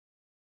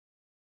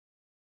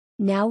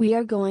Now we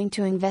are going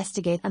to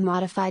investigate a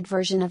modified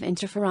version of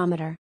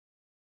interferometer.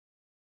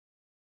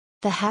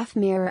 The half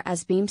mirror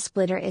as beam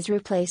splitter is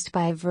replaced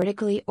by a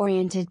vertically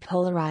oriented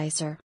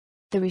polarizer.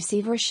 The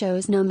receiver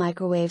shows no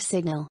microwave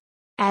signal.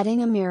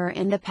 Adding a mirror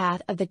in the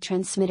path of the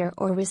transmitter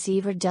or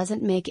receiver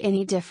doesn't make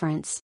any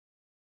difference.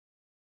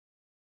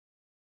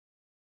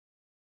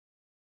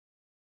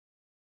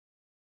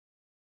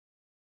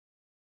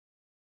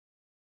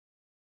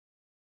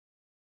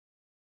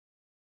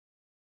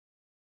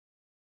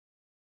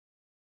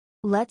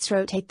 Let's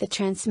rotate the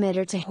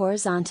transmitter to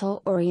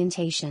horizontal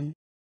orientation.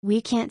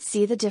 We can't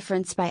see the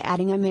difference by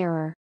adding a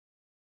mirror.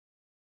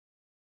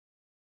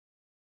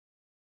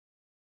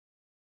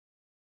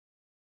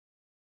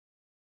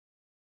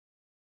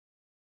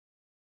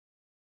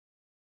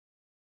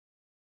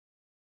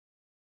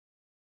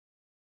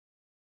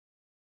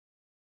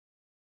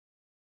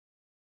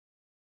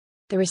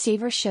 The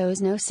receiver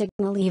shows no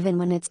signal even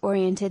when it's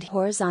oriented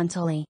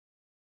horizontally.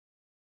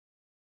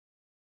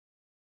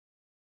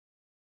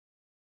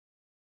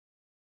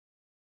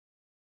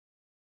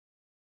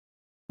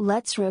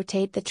 Let's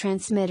rotate the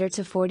transmitter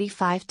to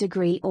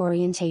 45-degree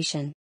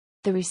orientation.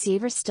 The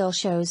receiver still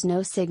shows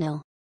no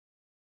signal.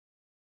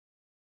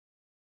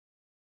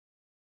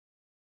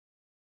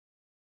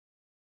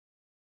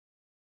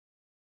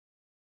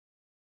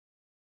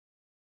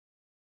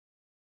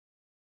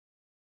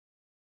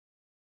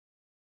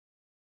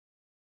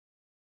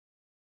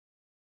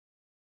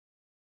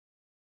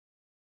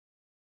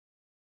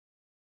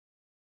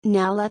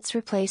 Now let's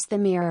replace the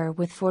mirror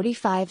with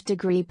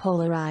 45-degree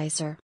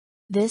polarizer.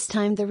 This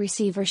time the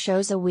receiver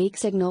shows a weak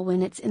signal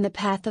when it's in the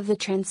path of the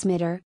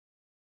transmitter.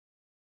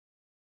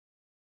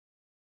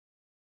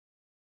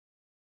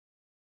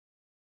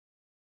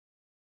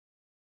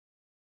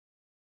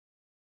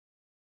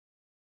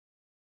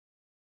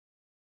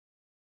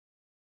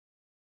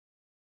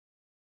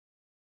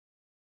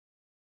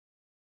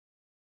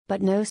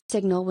 But no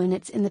signal when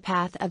it's in the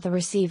path of the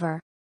receiver.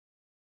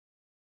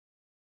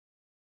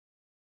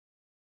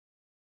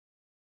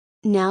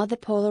 Now the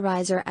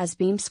polarizer as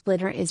beam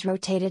splitter is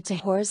rotated to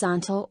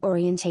horizontal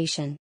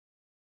orientation.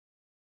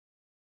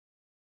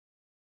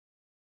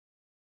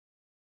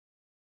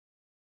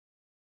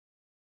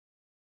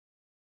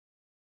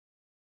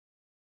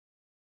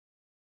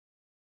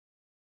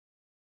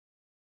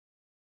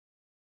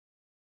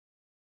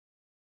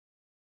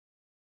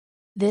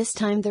 This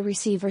time the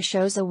receiver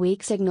shows a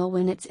weak signal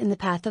when it's in the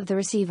path of the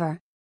receiver.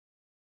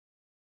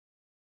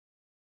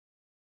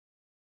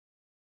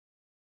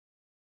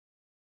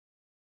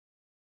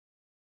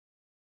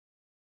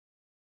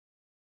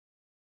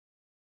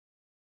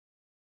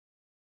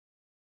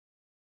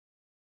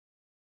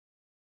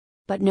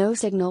 But no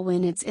signal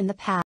when it's in the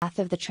path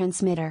of the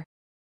transmitter.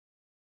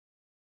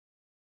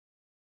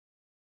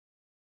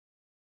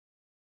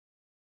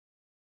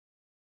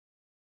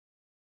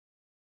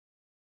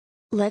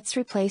 Let's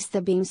replace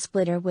the beam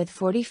splitter with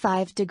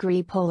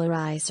 45-degree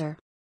polarizer.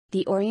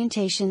 The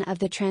orientation of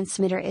the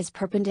transmitter is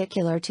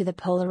perpendicular to the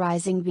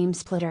polarizing beam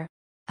splitter.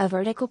 A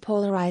vertical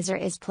polarizer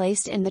is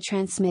placed in the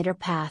transmitter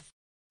path.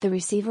 The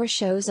receiver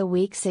shows a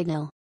weak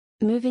signal.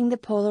 Moving the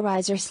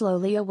polarizer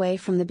slowly away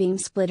from the beam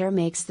splitter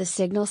makes the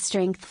signal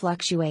strength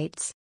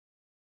fluctuates.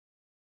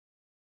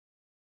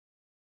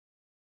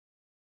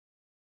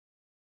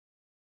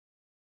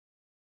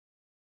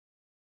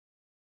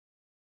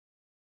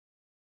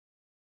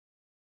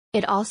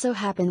 It also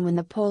happens when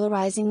the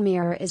polarizing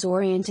mirror is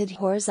oriented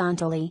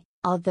horizontally,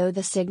 although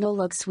the signal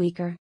looks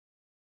weaker.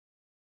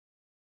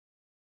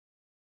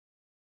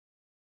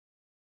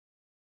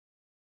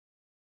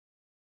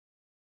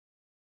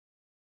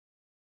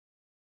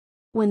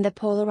 When the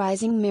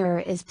polarizing mirror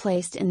is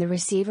placed in the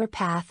receiver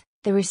path,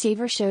 the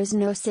receiver shows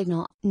no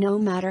signal, no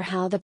matter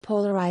how the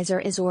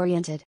polarizer is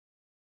oriented.